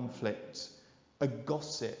up conflict. A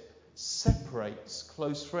gossip separates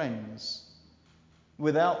close friends.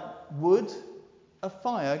 Without wood, a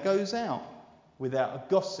fire goes out. Without a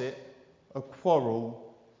gossip, a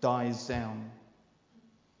quarrel dies down.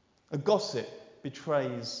 A gossip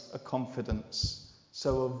betrays a confidence,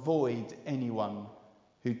 so avoid anyone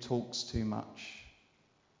who talks too much.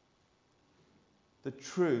 The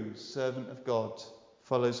true servant of God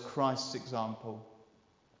follows Christ's example.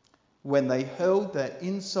 When they hurled their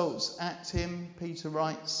insults at him, Peter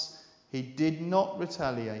writes, he did not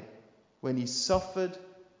retaliate. When he suffered,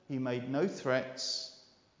 he made no threats.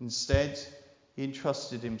 Instead, he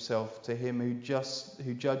entrusted himself to him who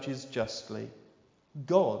judges justly.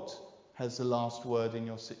 God has the last word in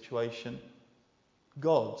your situation.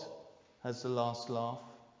 God has the last laugh.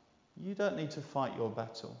 You don't need to fight your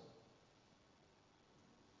battle.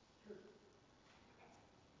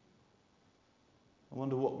 I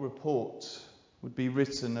wonder what report would be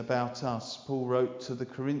written about us. Paul wrote to the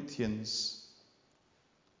Corinthians,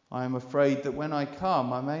 I am afraid that when I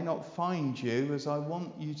come, I may not find you as I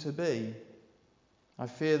want you to be. I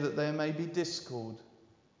fear that there may be discord,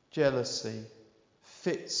 jealousy,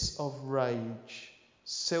 fits of rage,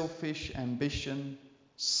 selfish ambition,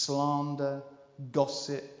 slander,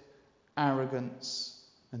 gossip, arrogance,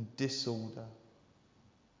 and disorder.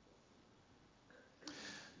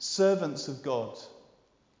 Servants of God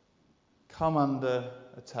come under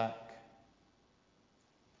attack.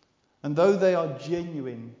 And though they are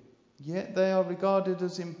genuine, yet they are regarded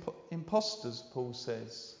as impostors, Paul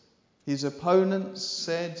says. His opponents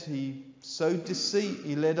said he sowed deceit,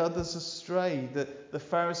 he led others astray, that the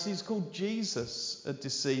Pharisees called Jesus a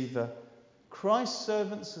deceiver. Christ's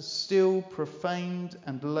servants are still profaned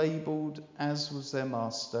and labelled as was their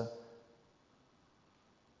master.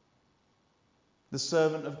 The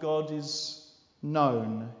servant of God is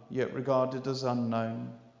known, yet regarded as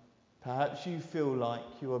unknown. Perhaps you feel like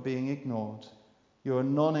you are being ignored. You're a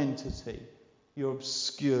non-entity. You're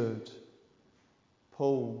obscured.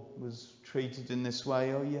 Paul was treated in this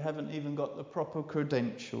way, or you haven't even got the proper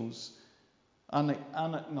credentials,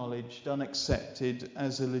 unacknowledged, unaccepted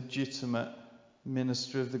as a legitimate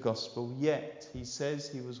minister of the gospel. Yet, he says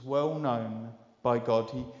he was well known by God.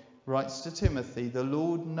 He writes to Timothy, the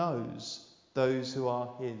Lord knows those who are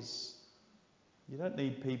his. You don't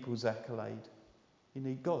need people's accolade. You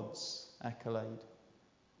need God's accolade.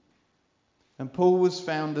 And Paul was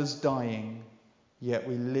found as dying, yet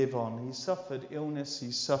we live on. He suffered illness,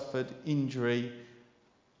 he suffered injury,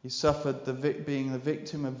 he suffered being the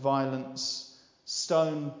victim of violence,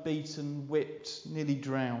 stoned, beaten, whipped, nearly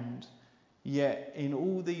drowned. Yet in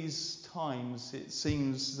all these times it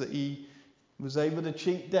seems that he was able to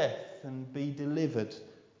cheat death and be delivered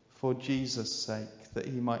for Jesus' sake, that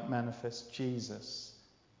he might manifest Jesus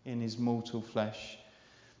in his mortal flesh.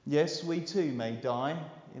 Yes, we too may die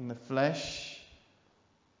in the flesh.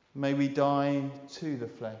 May we die to the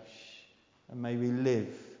flesh, and may we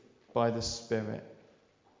live by the Spirit.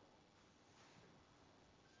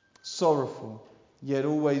 Sorrowful, yet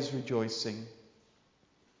always rejoicing.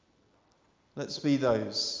 Let's be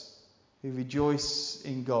those who rejoice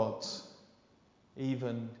in God,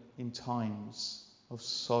 even in times of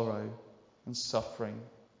sorrow and suffering.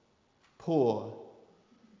 Poor,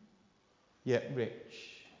 yet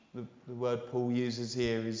rich. The word Paul uses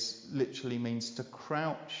here literally means to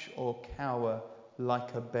crouch or cower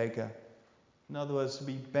like a beggar. In other words, to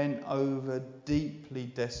be bent over, deeply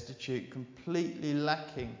destitute, completely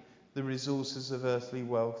lacking the resources of earthly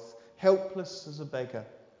wealth, helpless as a beggar.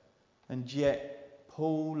 And yet,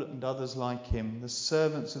 Paul and others like him, the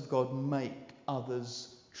servants of God, make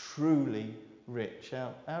others truly rich.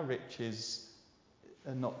 Our riches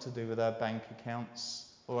are not to do with our bank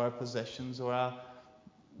accounts or our possessions or our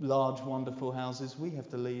large, wonderful houses. We have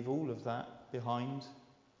to leave all of that behind.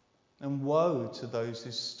 And woe to those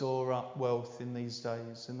who store up wealth in these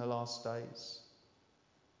days, in the last days.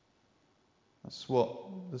 That's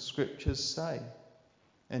what the scriptures say.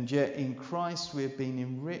 And yet in Christ we have been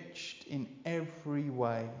enriched in every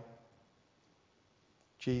way.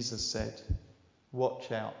 Jesus said,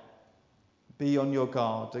 watch out. Be on your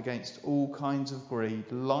guard against all kinds of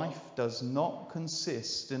greed. Life does not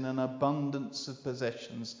consist in an abundance of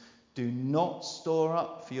possessions. Do not store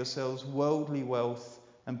up for yourselves worldly wealth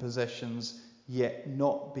and possessions, yet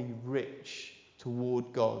not be rich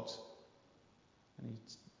toward God. And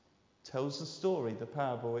he tells the story, the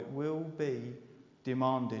parable. It will be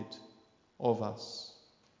demanded of us.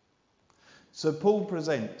 So Paul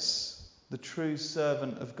presents the true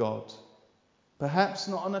servant of God. Perhaps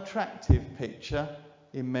not an attractive picture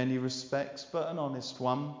in many respects, but an honest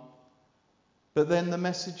one. But then the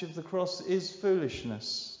message of the cross is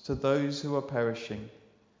foolishness to those who are perishing.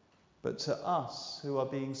 But to us who are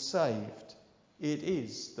being saved, it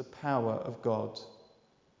is the power of God.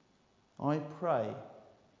 I pray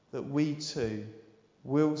that we too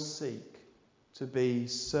will seek to be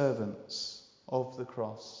servants of the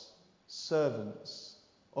cross, servants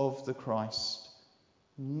of the Christ,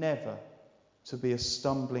 never to be a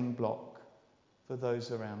stumbling block for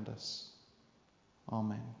those around us.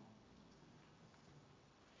 Amen.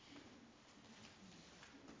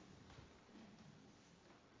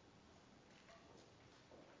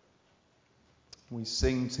 We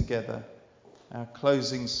sing together our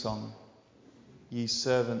closing song, Ye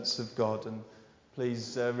Servants of God. And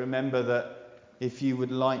please remember that if you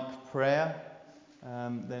would like prayer,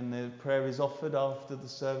 then the prayer is offered after the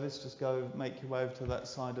service. Just go make your way over to that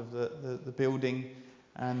side of the building,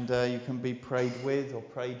 and you can be prayed with or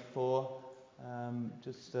prayed for.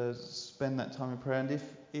 Just spend that time in prayer. And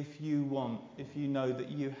if you know that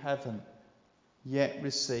you haven't yet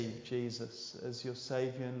received Jesus as your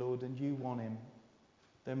Saviour and Lord, and you want him,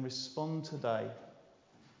 then respond today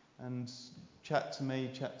and chat to me,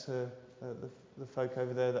 chat to the folk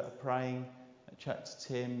over there that are praying, chat to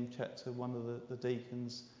Tim, chat to one of the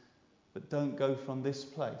deacons. But don't go from this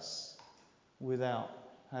place without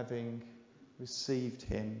having received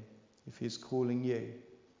him if he's calling you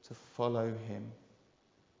to follow him.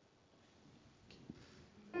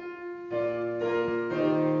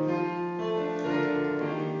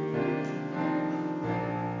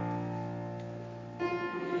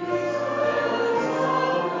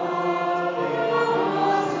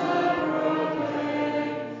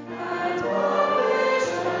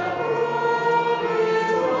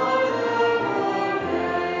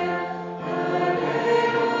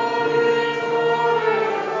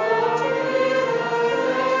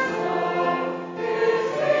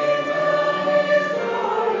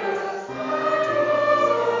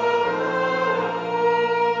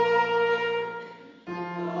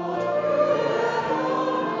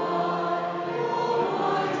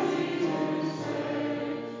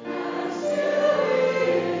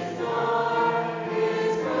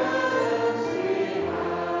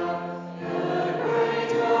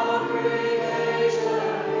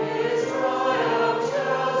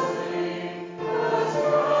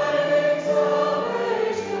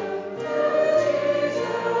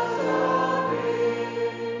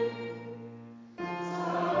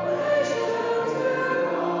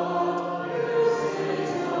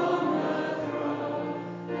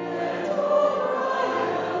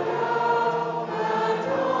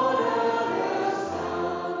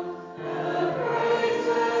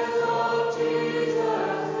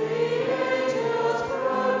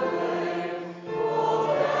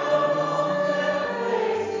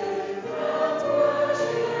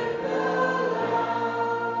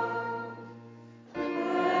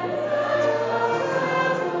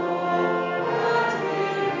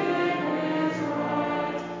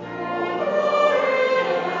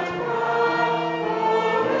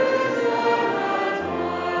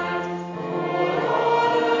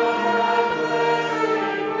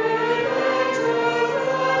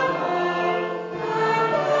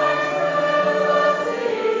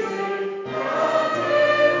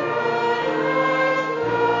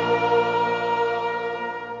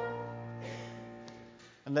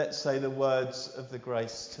 let's say the words of the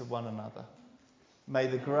grace to one another. May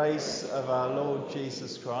the grace of our Lord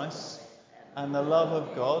Jesus Christ and the love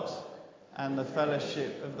of God and the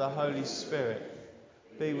fellowship of the Holy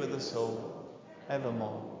Spirit be with us all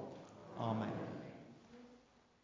evermore. Amen.